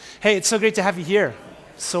Hey, it's so great to have you here.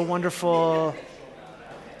 So wonderful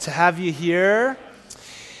to have you here.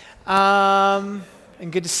 And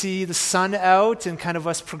good to see the sun out and kind of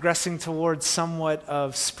us progressing towards somewhat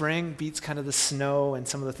of spring, beats kind of the snow and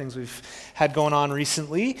some of the things we've had going on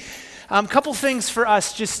recently. Couple things for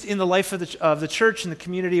us just in the life of the church and the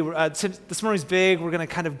community. This morning's big. We're going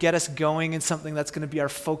to kind of get us going in something that's going to be our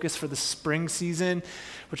focus for the spring season,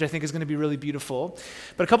 which I think is going to be really beautiful.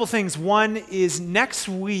 But a couple things. One is next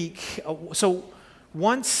week, so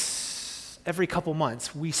once every couple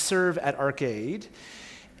months, we serve at Arcade,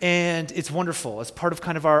 and it's wonderful. It's part of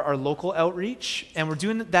kind of our local outreach, and we're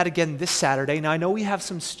doing that again this Saturday. Now, I know we have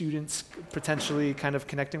some students potentially kind of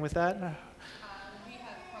connecting with that.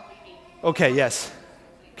 Okay, yes.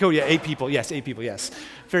 Cool, yeah, 8 people. Yes, 8 people, yes.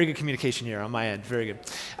 Very good communication here on my end. Very good.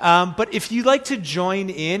 But if you'd like to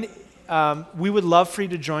join in, we would love for you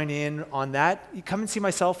to join in on that. You come and see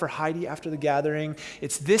myself or Heidi after the gathering.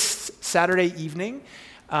 It's this Saturday evening.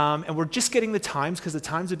 And we're just getting the times because the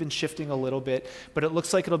times have been shifting a little bit, but it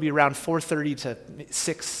looks like it'll be around 4:30 to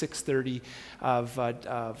 6:30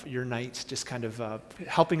 of your night, just kind of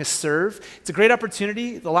helping us serve. It's a great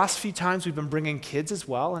opportunity. The last few times we've been bringing kids as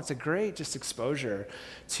well, and it's a great just exposure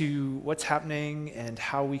to what's happening and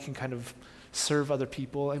how we can kind of serve other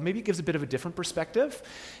people, and maybe it gives a bit of a different perspective.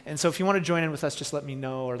 And so if you want to join in with us, just let me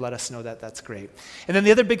know or let us know that. That's great. And then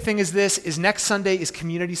the other big thing is next Sunday is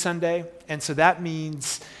Community Sunday, and so that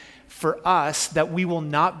means for us that we will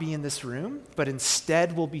not be in this room, but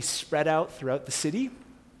instead we'll be spread out throughout the city.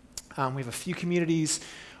 We have a few communities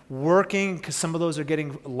working, because some of those are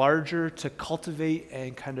getting larger, to cultivate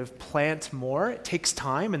and kind of plant more. It takes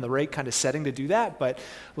time and the right kind of setting to do that, but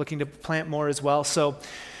looking to plant more as well. So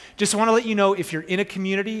just want to let you know, if you're in a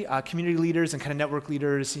community, community leaders and kind of network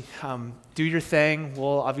leaders, do your thing.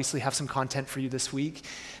 We'll obviously have some content for you this week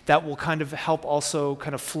that will kind of help also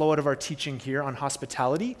kind of flow out of our teaching here on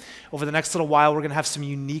hospitality. Over the next little while, we're going to have some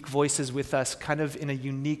unique voices with us, kind of in a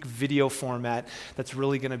unique video format that's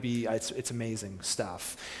really going to be, it's amazing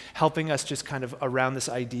stuff, helping us just kind of around this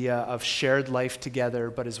idea of shared life together,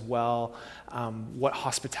 but as well what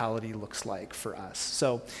hospitality looks like for us.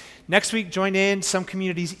 So next week, join in. Some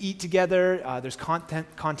communities eat together. There's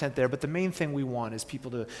content there, but the main thing we want is people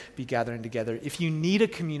to be gathering together. If you need a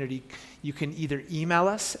community, you can either email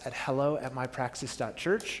us at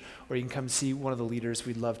hello@mypraxis.church, or you can come see one of the leaders.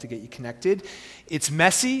 We'd love to get you connected. It's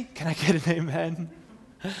messy. Can I get an amen?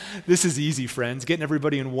 This is easy, friends. Getting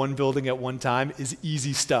everybody in one building at one time is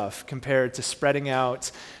easy stuff compared to spreading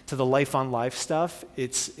out to the life-on-life stuff.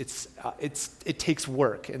 It takes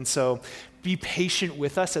work, and so be patient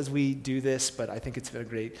with us as we do this, but I think it's been a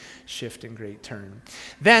great shift and great turn.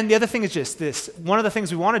 Then the other thing is just this. One of the things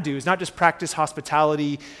we want to do is not just practice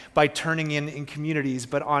hospitality by turning in communities,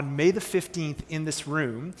 but on May the 15th in this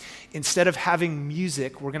room, instead of having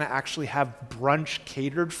music, we're going to actually have brunch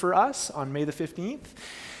catered for us on May the 15th.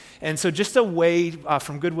 And so just a way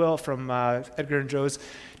from Goodwill, from Edgar and Joe's,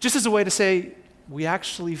 just as a way to say, we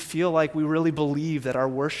actually feel like we really believe that our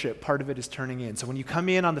worship, part of it is turning in. So when you come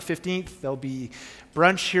in on the 15th, there'll be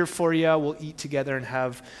brunch here for you. We'll eat together and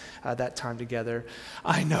have that time together.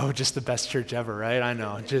 I know, just the best church ever, right? I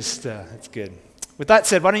know, just, it's good. With that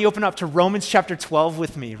said, why don't you open up to Romans chapter 12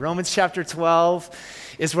 with me? Romans chapter 12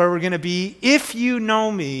 is where we're going to be. If you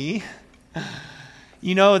know me,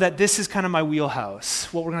 you know that this is kind of my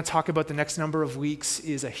wheelhouse. What we're going to talk about the next number of weeks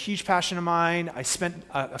is a huge passion of mine. I spent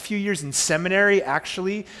a few years in seminary,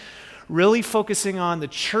 actually, really focusing on the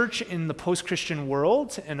church in the post-Christian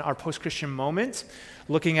world and our post-Christian moment,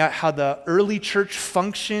 looking at how the early church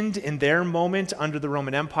functioned in their moment under the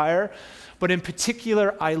Roman Empire. But in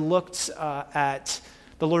particular, I looked at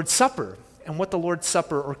the Lord's Supper and what the Lord's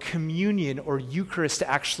Supper or communion or Eucharist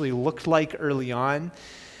actually looked like early on,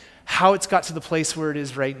 how it's got to the place where it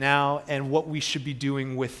is right now, and what we should be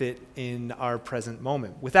doing with it in our present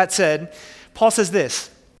moment. With that said, Paul says this.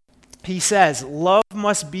 He says, love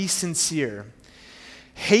must be sincere.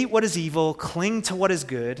 Hate what is evil, cling to what is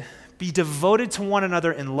good, be devoted to one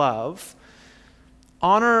another in love,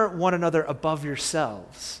 honor one another above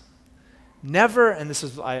yourselves. Never, and this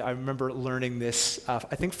is, I remember learning this, I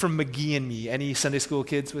think from McGee and Me. Any Sunday school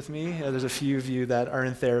kids with me? There's a few of you that are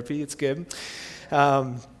in therapy. It's good.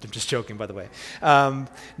 I'm just joking, by the way.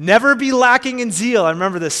 Never be lacking in zeal. I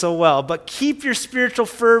remember this so well. But keep your spiritual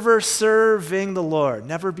fervor serving the Lord.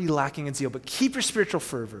 Never be lacking in zeal, but keep your spiritual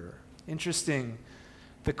fervor. Interesting.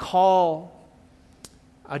 The call,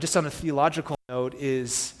 just on a theological note,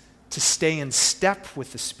 is to stay in step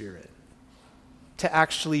with the Spirit, to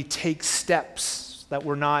actually take steps, that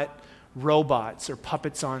we're not robots or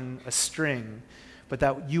puppets on a string, but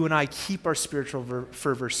that you and I keep our spiritual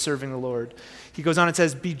fervor serving the Lord. He goes on and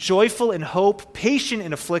says, be joyful in hope, patient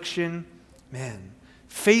in affliction,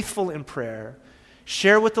 faithful in prayer.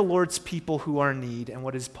 Share with the Lord's people who are in need. And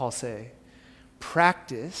what does Paul say?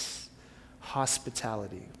 Practice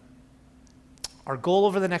hospitality. Our goal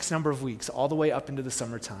over the next number of weeks, all the way up into the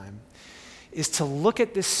summertime, is to look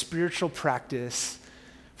at this spiritual practice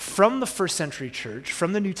from the first century church,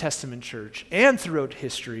 from the New Testament church, and throughout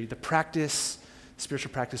history,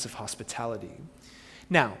 spiritual practice of hospitality.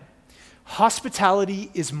 Now,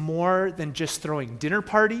 hospitality is more than just throwing dinner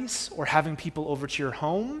parties or having people over to your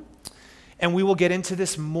home, and we will get into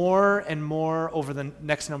this more and more over the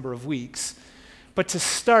next number of weeks. But to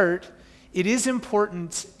start, it is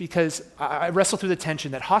important because I wrestle through the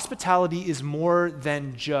tension that hospitality is more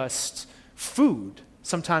than just food.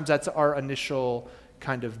 Sometimes that's our initial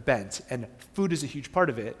kind of bent, and food is a huge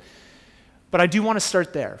part of it. But I do want to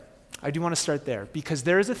start there. Because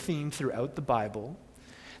there is a theme throughout the Bible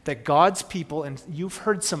that God's people, and you've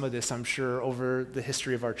heard some of this, I'm sure, over the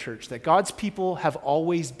history of our church, that God's people have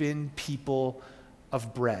always been people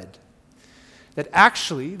of bread. That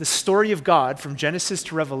actually, the story of God from Genesis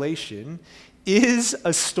to Revelation is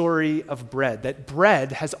a story of bread. That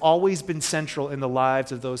bread has always been central in the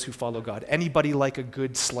lives of those who follow God. Anybody like a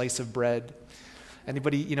good slice of bread?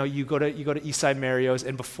 Anybody, you go to Eastside Mario's,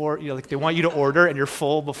 and before, they want you to order, and you're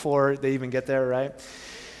full before they even get there, right?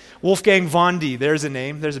 Wolfgang von D, there's a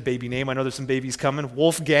name, there's a baby name. I know there's some babies coming.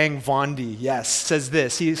 Wolfgang von D, yes, says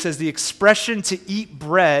this. He says the expression to eat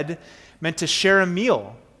bread meant to share a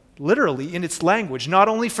meal, literally in its language, not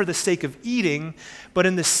only for the sake of eating, but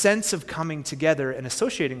in the sense of coming together and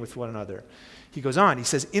associating with one another. He goes on, he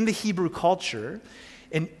says, in the Hebrew culture,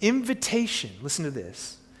 an invitation, listen to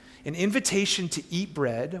this, an invitation to eat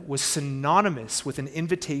bread was synonymous with an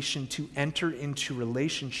invitation to enter into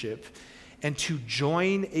relationship and to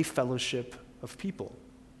join a fellowship of people.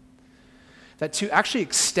 That to actually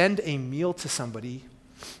extend a meal to somebody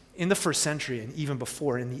in the first century and even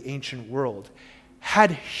before in the ancient world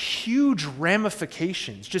had huge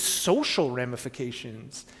ramifications, just social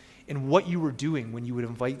ramifications in what you were doing when you would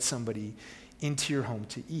invite somebody into your home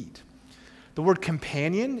to eat. The word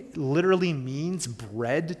companion literally means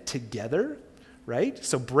bread together, right?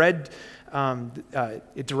 So bread,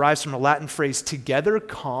 it derives from a Latin phrase, together,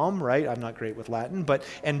 com, right? I'm not great with Latin,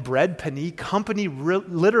 and bread, pani, company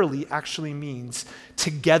literally actually means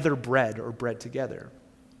together bread or bread together.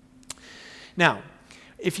 Now,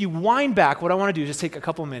 if you wind back, what I want to do is just take a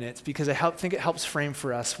couple minutes because I think it helps frame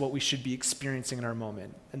for us what we should be experiencing in our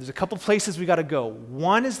moment. And there's a couple places we got to go.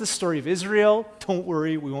 One is the story of Israel. Don't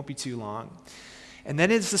worry, we won't be too long. And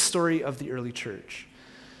then it's the story of the early church.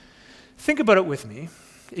 Think about it with me.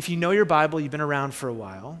 If you know your Bible, you've been around for a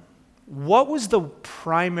while, what was the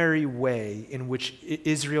primary way in which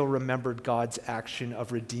Israel remembered God's action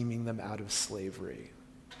of redeeming them out of slavery?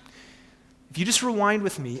 If you just rewind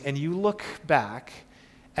with me and you look back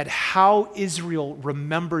at how Israel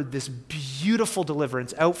remembered this beautiful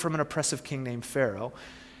deliverance out from an oppressive king named Pharaoh,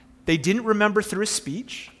 they didn't remember through a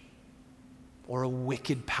speech or a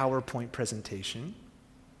wicked PowerPoint presentation,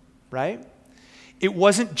 right? It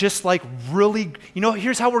wasn't just like really,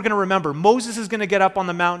 here's how we're going to remember. Moses is going to get up on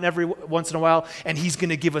the mountain every once in a while, and he's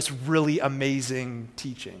going to give us really amazing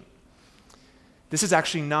teaching. This is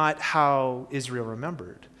actually not how Israel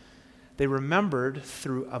remembered. They remembered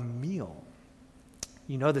through a meal.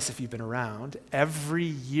 You know this if you've been around. Every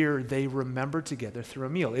year they remember together through a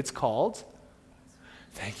meal. It's called,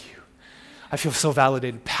 thank you. I feel so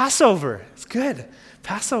validated. Passover. It's good.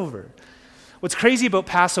 Passover. What's crazy about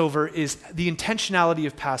Passover is the intentionality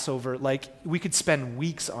of Passover. Like, we could spend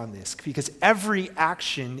weeks on this because every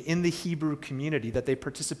action in the Hebrew community that they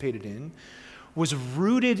participated in was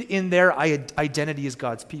rooted in their identity as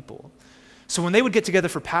God's people. So when they would get together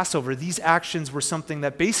for Passover, these actions were something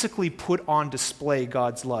that basically put on display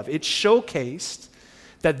God's love. It showcased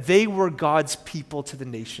that they were God's people to the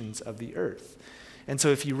nations of the earth. And so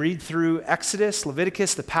if you read through Exodus,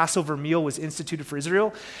 Leviticus, the Passover meal was instituted for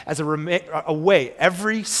Israel as a way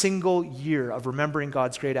every single year of remembering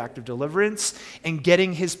God's great act of deliverance and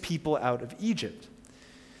getting his people out of Egypt.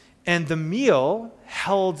 And the meal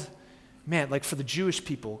held, like for the Jewish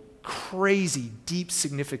people, crazy, deep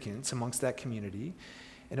significance amongst that community,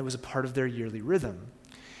 and it was a part of their yearly rhythm.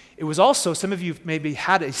 It was also, some of you maybe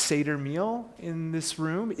had a Seder meal in this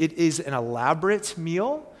room. It is an elaborate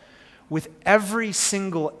meal with every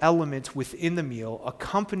single element within the meal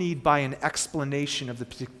accompanied by an explanation of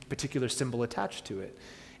the particular symbol attached to it.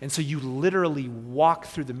 And so you literally walk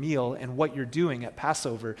through the meal, and what you're doing at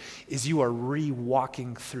Passover is you are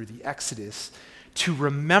re-walking through the Exodus to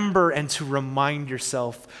remember and to remind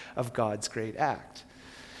yourself of God's great act.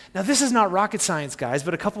 Now, this is not rocket science, guys,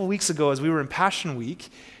 but a couple of weeks ago, as we were in Passion Week,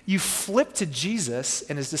 you flip to Jesus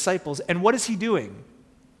and his disciples, and what is he doing?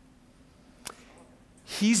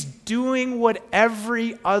 He's doing what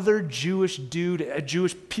every other Jewish dude, a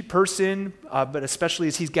Jewish person, but especially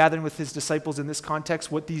as he's gathering with his disciples in this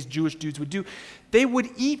context, what these Jewish dudes would do. They would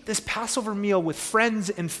eat this Passover meal with friends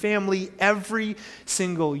and family every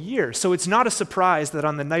single year. So it's not a surprise that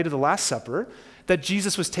on the night of the Last Supper, that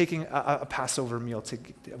Jesus was taking a Passover meal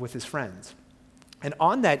with his friends. And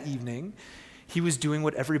on that evening, he was doing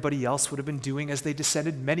what everybody else would have been doing as they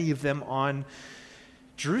descended, many of them on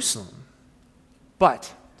Jerusalem.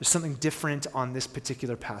 But there's something different on this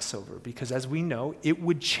particular Passover, because as we know, it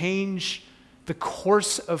would change the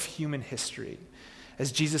course of human history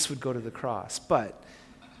as Jesus would go to the cross. But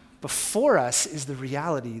before us is the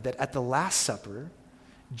reality that at the Last Supper,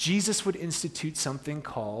 Jesus would institute something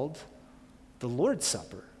called the Lord's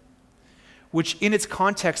Supper, which in its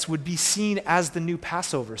context would be seen as the new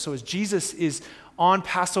Passover. So as Jesus is on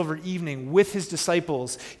Passover evening with his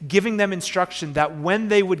disciples, giving them instruction that when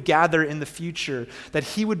they would gather in the future, that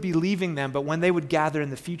he would be leaving them, but when they would gather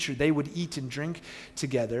in the future, they would eat and drink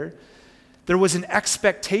together, there was an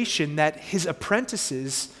expectation that his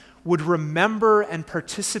apprentices would remember and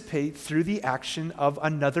participate through the action of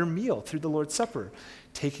another meal, through the Lord's Supper,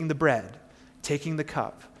 taking the bread, taking the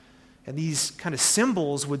cup. And these kind of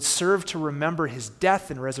symbols would serve to remember his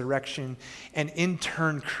death and resurrection and in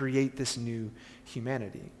turn create this new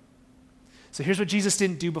humanity. So here's what Jesus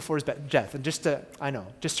didn't do before his death. And just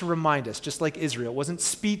to remind us, just like Israel, it wasn't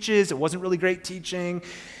speeches, it wasn't really great teaching,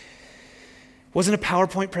 it wasn't a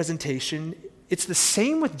PowerPoint presentation. It's the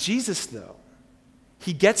same with Jesus, though.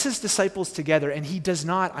 He gets his disciples together, and he does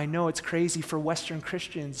not, I know it's crazy for Western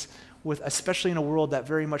Christians, especially in a world that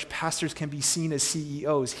very much pastors can be seen as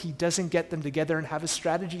CEOs, he doesn't get them together and have a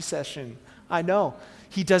strategy session. I know.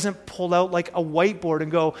 He doesn't pull out like a whiteboard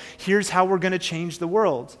and go, here's how we're going to change the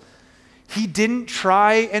world. He didn't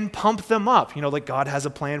try and pump them up. Like God has a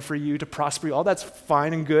plan for you to prosper you. All that's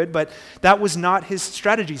fine and good, but that was not his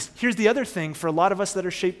strategies. Here's the other thing for a lot of us that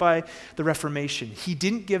are shaped by the Reformation. He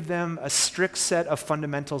didn't give them a strict set of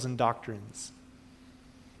fundamentals and doctrines.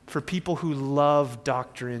 For people who love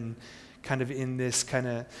doctrine kind of in this kind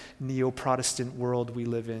of neo-Protestant world we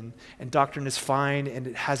live in. And doctrine is fine and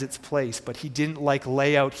it has its place, but he didn't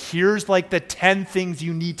lay out, here's the 10 things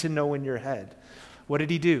you need to know in your head. What did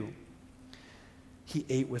he do? He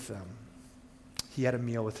ate with them. He had a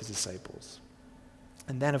meal with his disciples.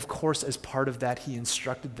 And then, of course, as part of that, he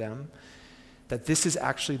instructed them that this is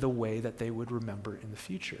actually the way that they would remember in the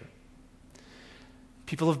future.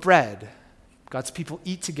 People of bread, God's people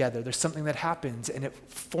eat together. There's something that happens, and it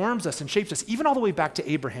forms us and shapes us, even all the way back to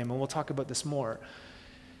Abraham, and we'll talk about this more.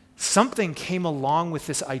 Something came along with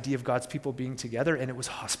this idea of God's people being together, and it was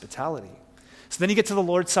hospitality. So then you get to the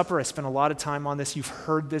Lord's Supper. I spent a lot of time on this. You've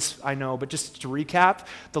heard this, I know, but just to recap,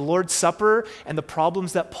 the Lord's Supper and the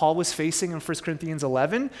problems that Paul was facing in 1 Corinthians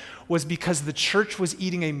 11 was because the church was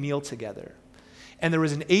eating a meal together. And there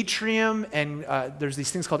was an atrium, and there's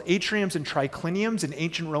these things called atriums and tricliniums in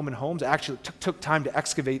ancient Roman homes. I actually took time to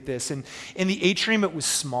excavate this. And in the atrium, it was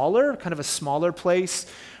smaller, kind of a smaller place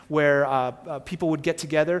where people would get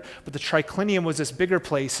together. But the triclinium was this bigger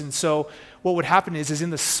place. And so what would happen is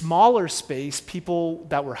in the smaller space, people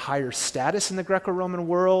that were higher status in the Greco-Roman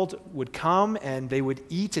world would come, and they would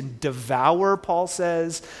eat and devour, Paul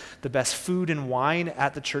says, the best food and wine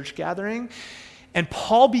at the church gathering. And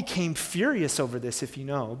Paul became furious over this, if you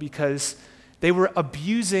know, because they were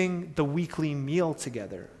abusing the weekly meal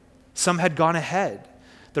together. Some had gone ahead.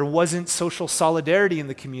 There wasn't social solidarity in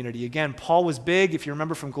the community. Again, Paul was big, if you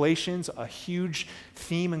remember from Galatians, a huge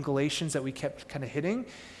theme in Galatians that we kept kind of hitting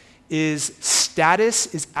is status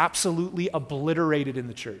is absolutely obliterated in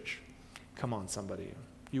the church. Come on, somebody.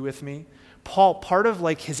 You with me? Paul, part of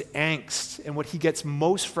his angst and what he gets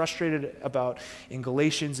most frustrated about in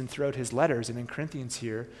Galatians and throughout his letters and in Corinthians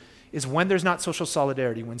here is when there's not social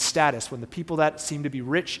solidarity, when status, when the people that seem to be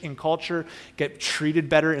rich in culture get treated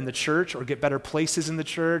better in the church or get better places in the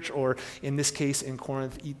church, or in this case in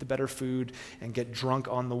Corinth, eat the better food and get drunk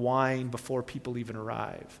on the wine before people even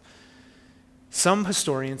arrive. Some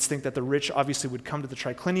historians think that the rich obviously would come to the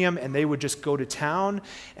triclinium and they would just go to town,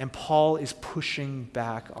 and Paul is pushing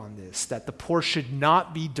back on this, that the poor should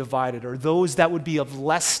not be divided, or those that would be of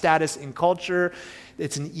less status in culture.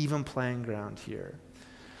 It's an even playing ground here.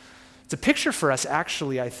 It's a picture for us,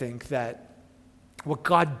 actually, I think, that what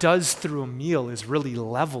God does through a meal is really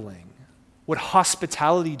leveling. what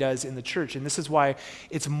hospitality does in the church. And this is why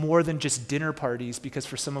it's more than just dinner parties, because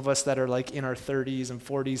for some of us that are like in our 30s and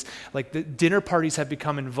 40s, like the dinner parties have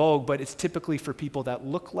become in vogue, but it's typically for people that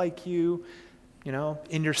look like you know,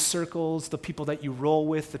 in your circles, the people that you roll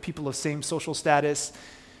with, the people of same social status.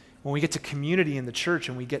 When we get to community in the church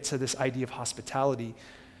and we get to this idea of hospitality,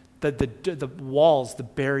 the walls, the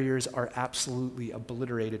barriers are absolutely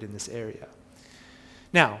obliterated in this area.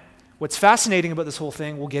 Now, what's fascinating about this whole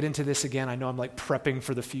thing, we'll get into this again, I know I'm like prepping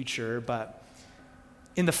for the future, but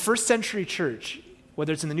in the first century church,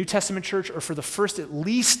 whether it's in the New Testament church or for the first at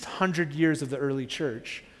least 100 years of the early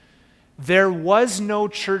church, there was no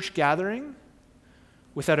church gathering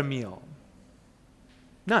without a meal.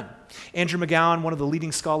 None. Andrew McGowan, one of the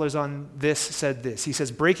leading scholars on this, said this. He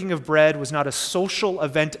says, breaking of bread was not a social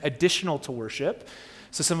event additional to worship.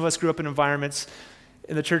 So some of us grew up in environments,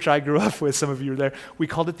 in the church I grew up with, some of you were there, we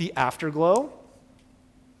called it the afterglow.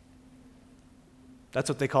 That's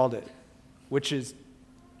what they called it, which is,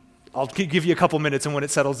 I'll give you a couple minutes, and when it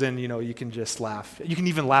settles in, you know, you can just laugh. You can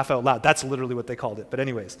even laugh out loud. That's literally what they called it. But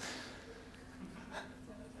anyways.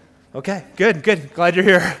 Okay, good. Glad you're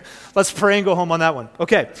here. Let's pray and go home on that one.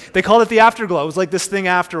 Okay, they called it the afterglow. It was like this thing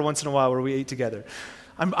after once in a while where we ate together.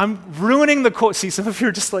 I'm ruining the quote. See, some of you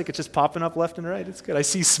are just like, it's just popping up left and right. It's good. I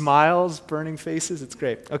see smiles, burning faces. It's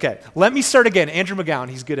great. Okay, let me start again. Andrew McGowan,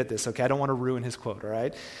 he's good at this, okay? I don't want to ruin his quote, all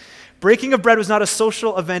right? Breaking of bread was not a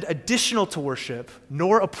social event additional to worship,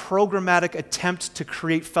 nor a programmatic attempt to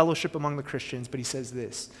create fellowship among the Christians, but he says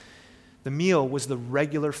this. The meal was the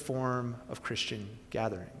regular form of Christian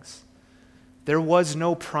gatherings. There was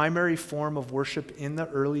no primary form of worship in the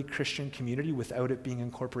early Christian community without it being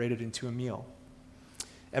incorporated into a meal.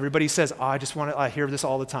 Everybody says, I hear this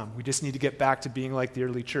all the time. We just need to get back to being like the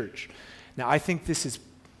early church. Now, I think this is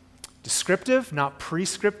descriptive, not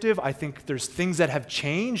prescriptive. I think there's things that have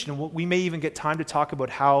changed, and we may even get time to talk about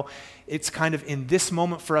how it's kind of in this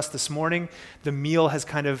moment for us this morning, the meal has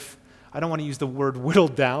kind of, I don't want to use the word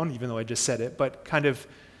whittled down, even though I just said it, but kind of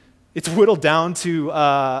it's whittled down to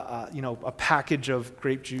a package of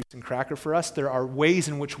grape juice and cracker for us. There are ways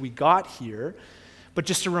in which we got here, but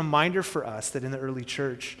just a reminder for us that in the early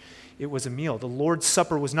church, it was a meal. The Lord's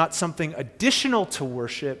Supper was not something additional to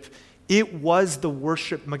worship. It was the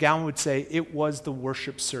worship, McGowan would say, it was the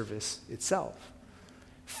worship service itself.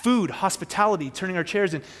 Food, hospitality, turning our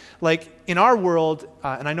chairs in. Like in our world,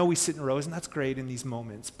 and I know we sit in rows, and that's great in these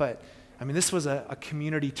moments, but I mean, this was a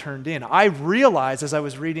community turned in. I realized as I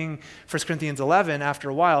was reading 1 Corinthians 11,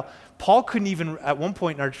 after a while, Paul couldn't even, at one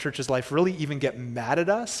point in our church's life, really even get mad at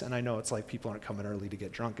us. And I know it's like people aren't coming early to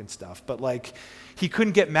get drunk and stuff, but like he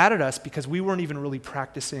couldn't get mad at us because we weren't even really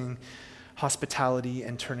practicing hospitality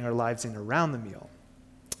and turning our lives in around the meal.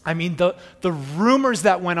 I mean, the rumors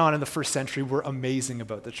that went on in the first century were amazing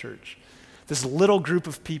about the church. This little group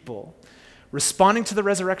of people responding to the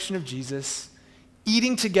resurrection of Jesus,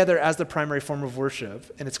 eating together as the primary form of worship.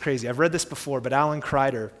 And it's crazy. I've read this before, but Alan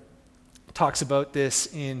Kreider talks about this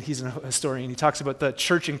he's a historian, he talks about the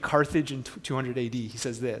church in Carthage in 200 AD. He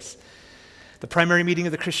says this, the primary meeting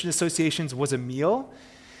of the Christian associations was a meal.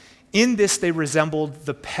 In this, they resembled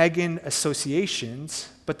the pagan associations,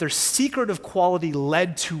 but their secretive quality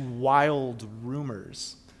led to wild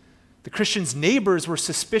rumors. The Christians' neighbors were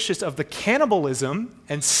suspicious of the cannibalism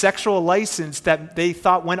and sexual license that they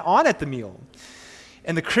thought went on at the meal.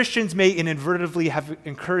 And the Christians may inadvertently have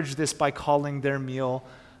encouraged this by calling their meal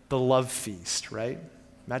the love feast, right?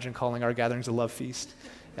 Imagine calling our gatherings a love feast.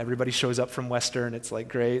 Everybody shows up from Western, it's like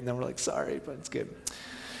great, and then we're like, sorry, but it's good.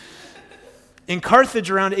 In Carthage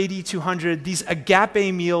around AD 200, these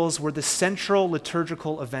agape meals were the central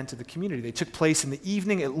liturgical event of the community. They took place in the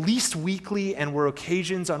evening, at least weekly, and were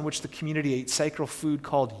occasions on which the community ate sacred food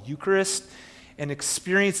called Eucharist and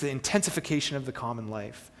experienced the intensification of the common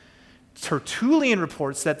life. Tertullian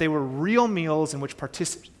reports that they were real meals in which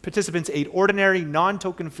participants ate ordinary,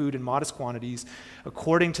 non-token food in modest quantities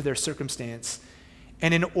according to their circumstance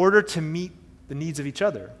and in order to meet the needs of each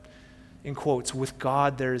other. In quotes, with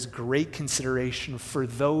God there is great consideration for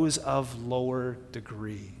those of lower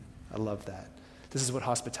degree. I love that. This is what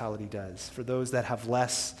hospitality does. For those that have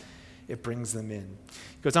less, it brings them in.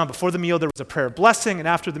 It goes on, before the meal there was a prayer of blessing, and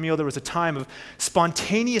after the meal there was a time of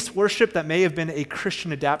spontaneous worship that may have been a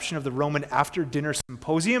Christian adaptation of the Roman after-dinner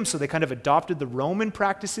symposium. So they kind of adopted the Roman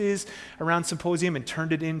practices around symposium and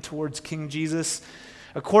turned it in towards King Jesus.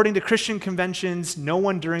 According to Christian conventions, no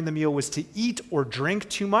one during the meal was to eat or drink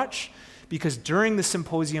too much, because during the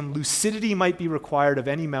symposium, lucidity might be required of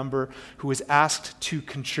any member who is asked to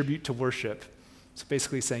contribute to worship. So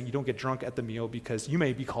basically saying you don't get drunk at the meal because you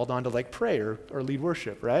may be called on to like pray or lead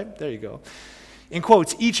worship, right? There you go. In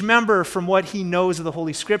quotes, each member from what he knows of the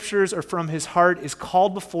Holy Scriptures or from his heart is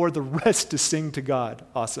called before the rest to sing to God.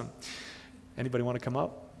 Awesome. Anybody want to come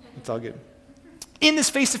up? It's all good. In this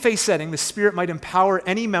face-to-face setting, the Spirit might empower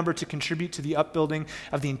any member to contribute to the upbuilding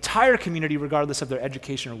of the entire community regardless of their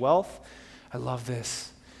education or wealth. I love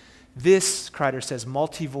this. This, Kreider says,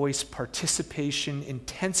 multi-voice participation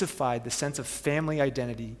intensified the sense of family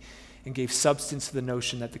identity and gave substance to the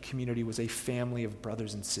notion that the community was a family of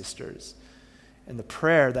brothers and sisters. And the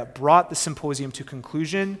prayer that brought the symposium to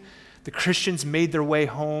conclusion, the Christians made their way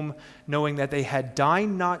home knowing that they had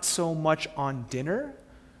dined not so much on dinner,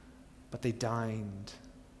 but they dined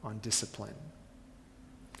on discipline.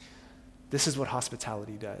 This is what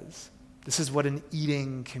hospitality does. This is what an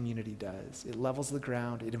eating community does. It levels the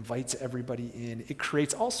ground. It invites everybody in. It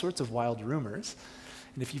creates all sorts of wild rumors.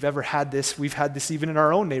 And if you've ever had this, we've had this even in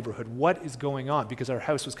our own neighborhood. What is going on? Because our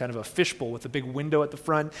house was kind of a fishbowl with a big window at the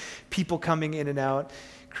front, people coming in and out,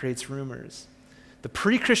 creates rumors. The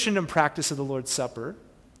pre-Christendom practice of the Lord's Supper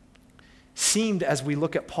seemed, as we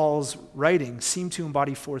look at Paul's writing, seemed to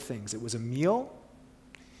embody four things. It was a meal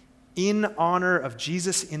in honor of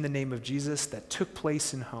Jesus, in the name of Jesus, that took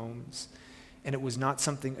place in homes. And it was not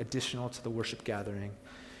something additional to the worship gathering,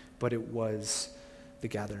 but it was the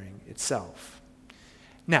gathering itself.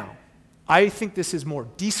 Now, I think this is more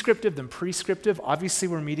descriptive than prescriptive. Obviously,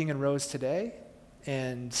 we're meeting in Rose today,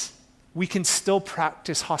 and we can still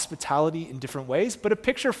practice hospitality in different ways, but a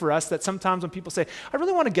picture for us that sometimes when people say, I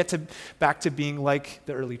really want to get back to being like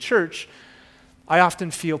the early church, I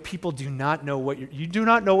often feel people do not know you do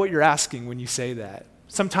not know what you're asking when you say that.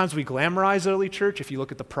 Sometimes we glamorize early church if you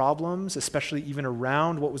look at the problems, especially even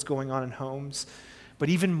around what was going on in homes, but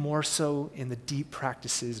even more so in the deep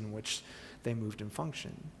practices in which they moved and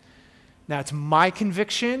functioned. Now, it's my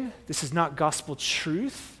conviction, this is not gospel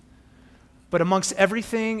truth, but amongst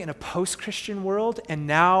everything in a post-Christian world and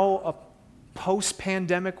now a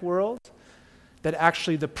post-pandemic world, that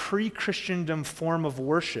actually the pre-Christendom form of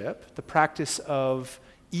worship, the practice of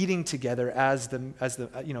eating together as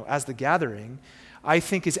the gathering, I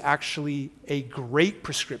think is actually a great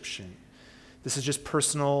prescription. This is just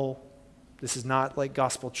personal, this is not like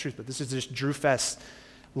gospel truth, but this is just Drew Fest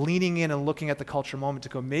leaning in and looking at the culture moment to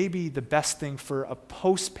go, maybe the best thing for a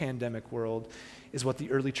post-pandemic world is what the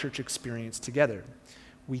early church experienced together.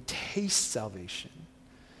 We taste salvation.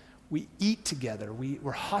 We eat together.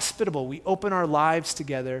 We're hospitable. We open our lives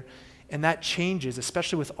together, and that changes,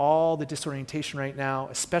 especially with all the disorientation right now,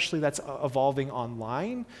 especially that's evolving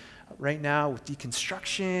online right now with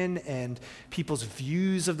deconstruction and people's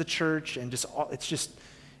views of the church, and it's just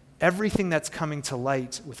everything that's coming to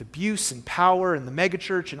light with abuse and power and the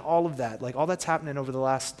megachurch and all of that, like all that's happening over the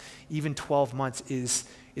last even 12 months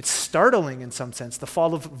it's startling in some sense. The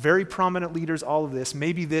fall of very prominent leaders, all of this,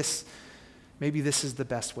 maybe this is the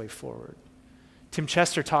best way forward. Tim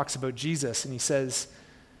Chester talks about Jesus, and he says,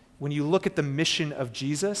 when you look at the mission of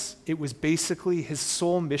Jesus, it was basically his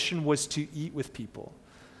sole mission was to eat with people.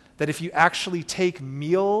 That if you actually take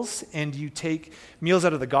meals and you take meals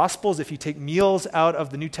out of the Gospels, if you take meals out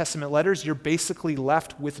of the New Testament letters, you're basically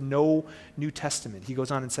left with no New Testament. He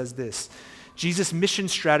goes on and says this, Jesus' mission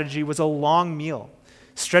strategy was a long meal.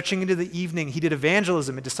 Stretching into the evening, he did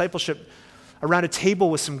evangelism and discipleship around a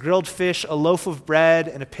table with some grilled fish, a loaf of bread,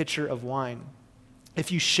 and a pitcher of wine.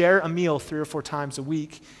 If you share a meal 3 or 4 times a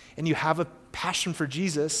week and you have a passion for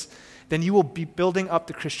Jesus, then you will be building up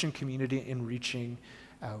the Christian community and reaching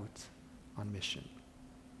out on mission.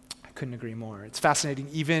 I couldn't agree more. It's fascinating.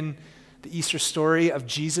 Even the Easter story of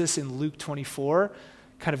Jesus in Luke 24,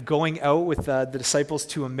 kind of going out with the disciples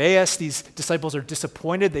to Emmaus. These disciples are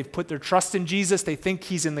disappointed. They've put their trust in Jesus. They think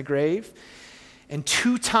he's in the grave. And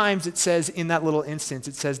 2 times it says in that little instance,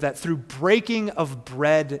 it says that through breaking of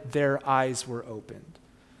bread, their eyes were opened.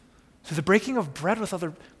 So the breaking of bread with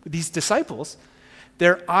these disciples,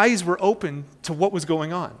 their eyes were open to what was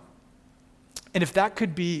going on. And if that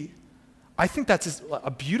could be, I think that's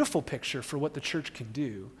a beautiful picture for what the church can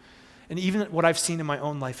do. And even what I've seen in my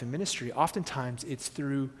own life and ministry, oftentimes it's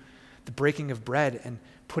through the breaking of bread and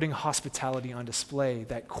putting hospitality on display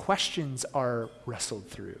that questions are wrestled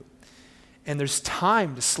through. And there's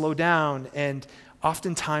time to slow down, and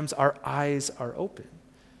oftentimes our eyes are open.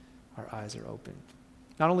 Our eyes are open.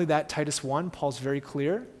 Not only that, Titus 1, Paul's very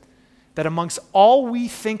clear that amongst all we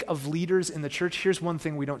think of leaders in the church, here's one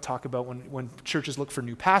thing we don't talk about when churches look for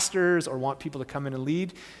new pastors or want people to come in and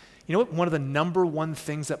lead. You know what? One of the number one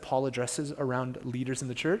things that Paul addresses around leaders in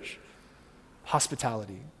the church?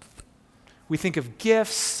 Hospitality. We think of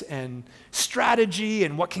gifts and strategy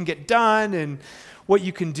and what can get done and what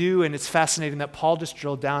you can do, and it's fascinating that Paul just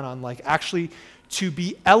drilled down on actually to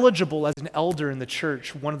be eligible as an elder in the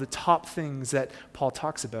church. One of the top things that Paul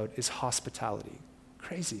talks about is hospitality.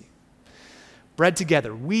 Crazy. Bread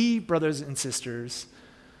together. We, brothers and sisters,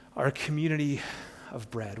 are a community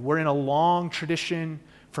of bread. We're in a long tradition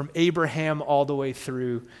from Abraham all the way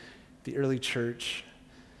through the early church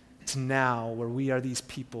to now, where we are these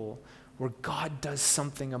people where God does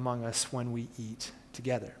something among us when we eat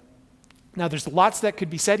together. Now, there's lots that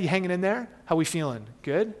could be said. You hanging in there? How we feeling?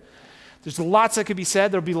 Good? There's lots that could be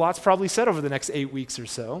said. There'll be lots probably said over the next 8 weeks or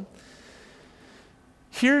so.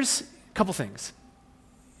 Here's a couple things.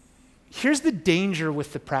 Here's the danger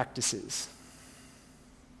with the practices.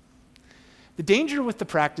 The danger with the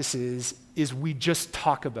practices is we just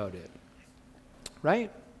talk about it,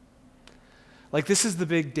 right? This is the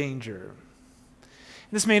big danger.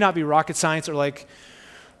 This may not be rocket science or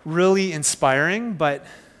really inspiring, but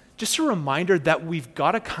just a reminder that we've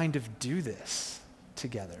got to kind of do this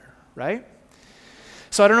together, right?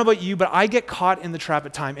 So I don't know about you, but I get caught in the trap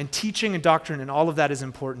at times, and teaching and doctrine and all of that is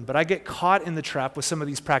important, but I get caught in the trap with some of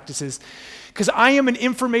these practices because I am an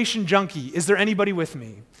information junkie. Is there anybody with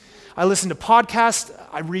me? I listen to podcasts.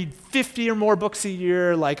 I read 50 or more books a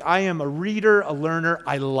year. I am a reader, a learner.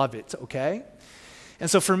 I love it, okay? And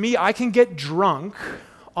so for me, I can get drunk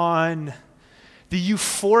on the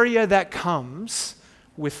euphoria that comes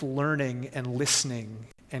with learning and listening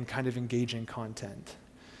and kind of engaging content.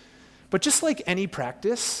 But just like any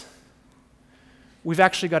practice, we've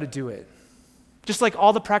actually got to do it. Just like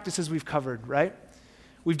all the practices we've covered, right?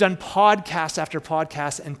 We've done podcast after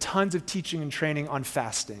podcast and tons of teaching and training on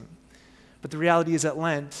fasting. But the reality is at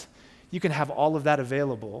Lent, you can have all of that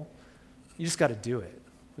available. You just got to do it.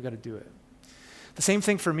 We've got to do it. The same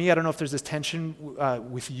thing for me. I don't know if there's this tension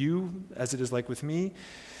with you as it is with me.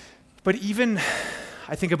 But even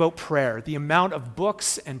I think about prayer, the amount of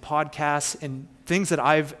books and podcasts and things that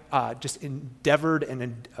I've just endeavored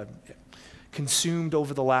and consumed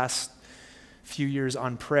over the last few years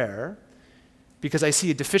on prayer, because I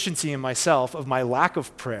see a deficiency in myself of my lack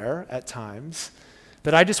of prayer at times,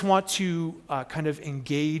 that I just want to kind of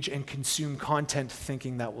engage and consume content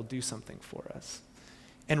thinking that will do something for us.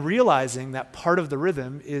 And realizing that part of the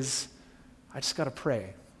rhythm is I just got to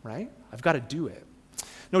pray, right? I've got to do it.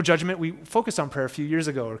 No judgment. We focused on prayer a few years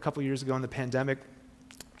ago or a couple years ago in the pandemic.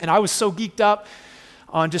 And I was so geeked up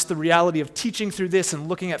on just the reality of teaching through this and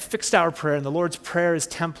looking at fixed hour prayer and the Lord's Prayer as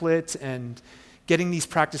template and getting these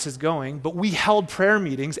practices going. But we held prayer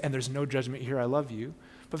meetings, and there's no judgment here, I love you.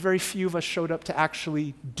 But very few of us showed up to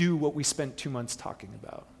actually do what we spent 2 months talking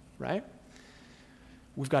about, right?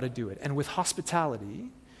 We've got to do it. And with hospitality,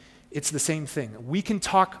 it's the same thing. We can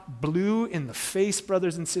talk blue in the face,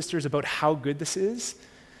 brothers and sisters, about how good this is.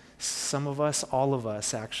 Some of us, all of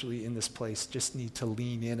us actually in this place just need to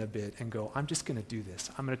lean in a bit and go, I'm just going to do this.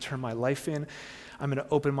 I'm going to turn my life in. I'm going to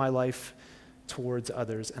open my life towards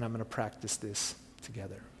others, and I'm going to practice this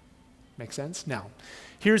together. Make sense? Now,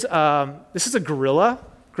 here's, this is a gorilla.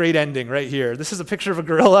 Great ending right here. This is a picture of a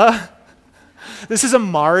gorilla. This is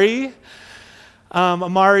Amari.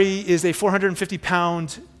 Amari is a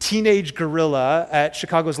 450-pound teenage gorilla at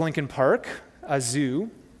Chicago's Lincoln Park, a zoo,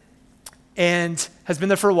 and has been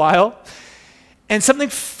there for a while. And something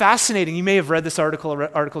fascinating, you may have read this article,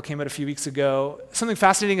 article came out a few weeks ago. Something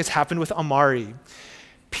fascinating has happened with Amari.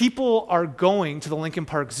 People are going to the Lincoln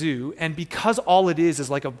Park Zoo, and because all it is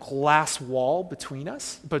like a glass wall between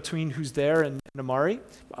us, between who's there and Amari,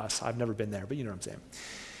 us, I've never been there, but you know what I'm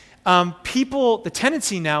saying. The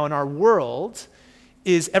tendency now in our world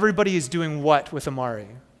is everybody is doing what with Amari?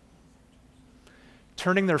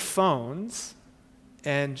 Turning their phones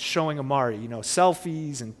and showing Amari,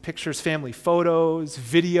 selfies and pictures, family photos,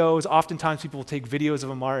 videos. Oftentimes people will take videos of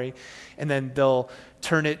Amari and then they'll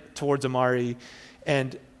turn it towards Amari.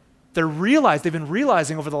 And they've been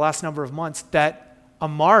realizing over the last number of months that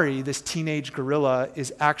Amari, this teenage gorilla,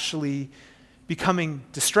 is actually becoming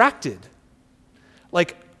distracted.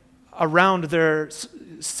 Around their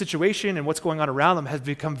situation and what's going on around them has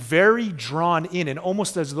become very drawn in, and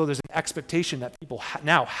almost as though there's an expectation that people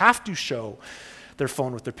now have to show their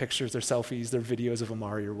phone with their pictures, their selfies, their videos of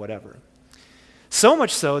Amari or whatever. So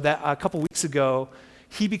much so that a couple weeks ago,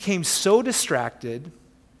 he became so distracted,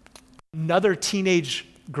 another teenage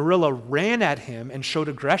gorilla ran at him and showed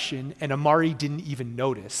aggression, and Amari didn't even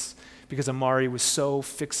notice because Amari was so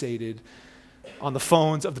fixated on the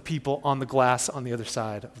phones of the people on the glass on the other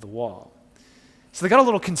side of the wall. So they got a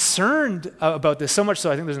little concerned about this, so much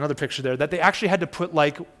so, I think there's another picture there, that they actually had to put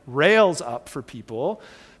rails up for people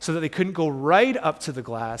so that they couldn't go right up to the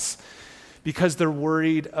glass, because they're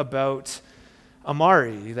worried about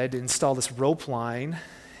Amari. They had to install this rope line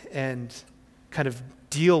and kind of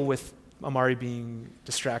deal with Amari being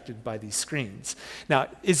distracted by these screens. Now,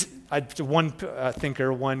 one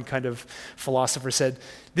thinker, one kind of philosopher said,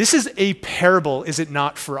 this is a parable, is it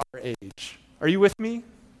not, for our age? Are you with me?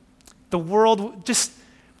 The world, just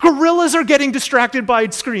gorillas are getting distracted by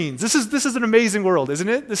screens. This is an amazing world, isn't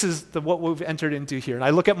it? This is what we've entered into here. And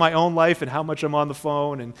I look at my own life and how much I'm on the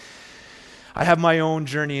phone, and I have my own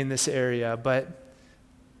journey in this area. But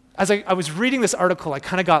as I was reading this article, I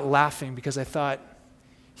kind of got laughing because I thought,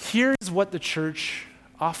 here's what the church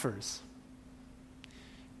offers.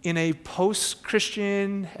 In a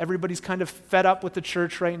post-Christian, everybody's kind of fed up with the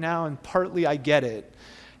church right now, and partly I get it.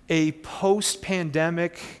 A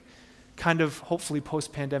post-pandemic kind of, hopefully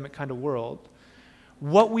post-pandemic kind of world.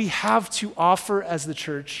 What we have to offer as the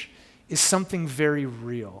church is something very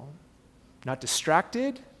real. Not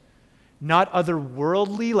distracted, not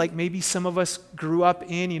otherworldly, like maybe some of us grew up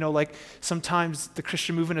in, like sometimes the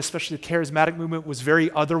Christian movement, especially the charismatic movement, was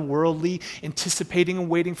very otherworldly, anticipating and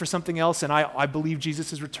waiting for something else, and I believe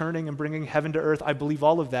Jesus is returning and bringing heaven to earth. I believe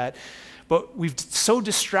all of that. But we've so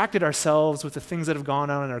distracted ourselves with the things that have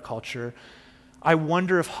gone on in our culture. I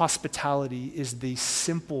wonder if hospitality is the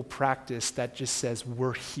simple practice that just says,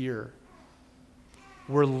 we're here.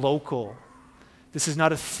 We're local. This is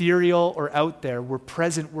not ethereal or out there. We're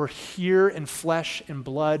present. We're here in flesh and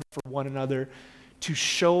blood for one another to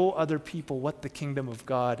show other people what the kingdom of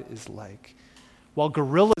God is like. While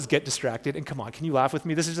gorillas get distracted, and come on, can you laugh with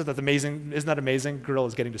me? This is just amazing. Isn't that amazing?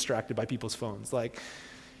 Gorillas getting distracted by people's phones.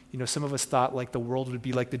 Some of us thought the world would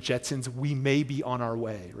be like the Jetsons. We may be on our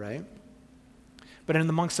way, right? But in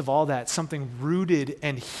the amongst of all that, something rooted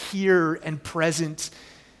and here and present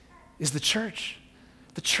is the church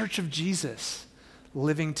of Jesus.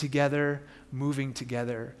 Living together, moving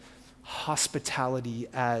together, hospitality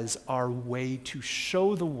as our way to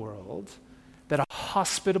show the world that a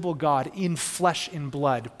hospitable God in flesh and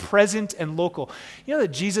blood, present and local. You know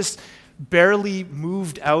that Jesus barely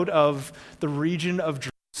moved out of the region of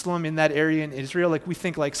Jerusalem in that area in Israel? We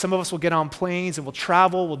think some of us will get on planes and we'll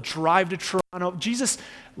travel, we'll drive to Toronto. Jesus,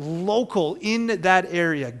 local in that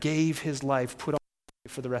area, gave his life, put on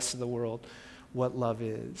for the rest of the world what love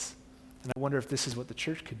is. And I wonder if this is what the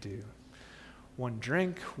church could do. One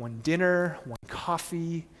drink, one dinner, one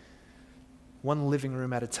coffee, one living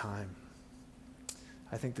room at a time.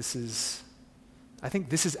 I think this is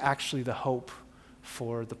actually the hope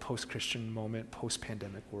for the post-Christian moment,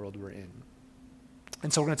 post-pandemic world we're in.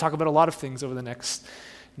 And so we're going to talk about a lot of things over the next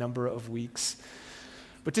number of weeks.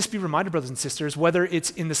 But just be reminded, brothers and sisters, whether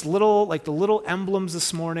it's in this little, the little emblems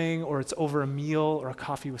this morning, or it's over a meal or a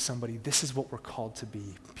coffee with somebody, this is what we're called to be,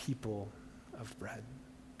 people of bread.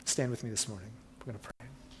 Stand with me this morning. We're going to pray.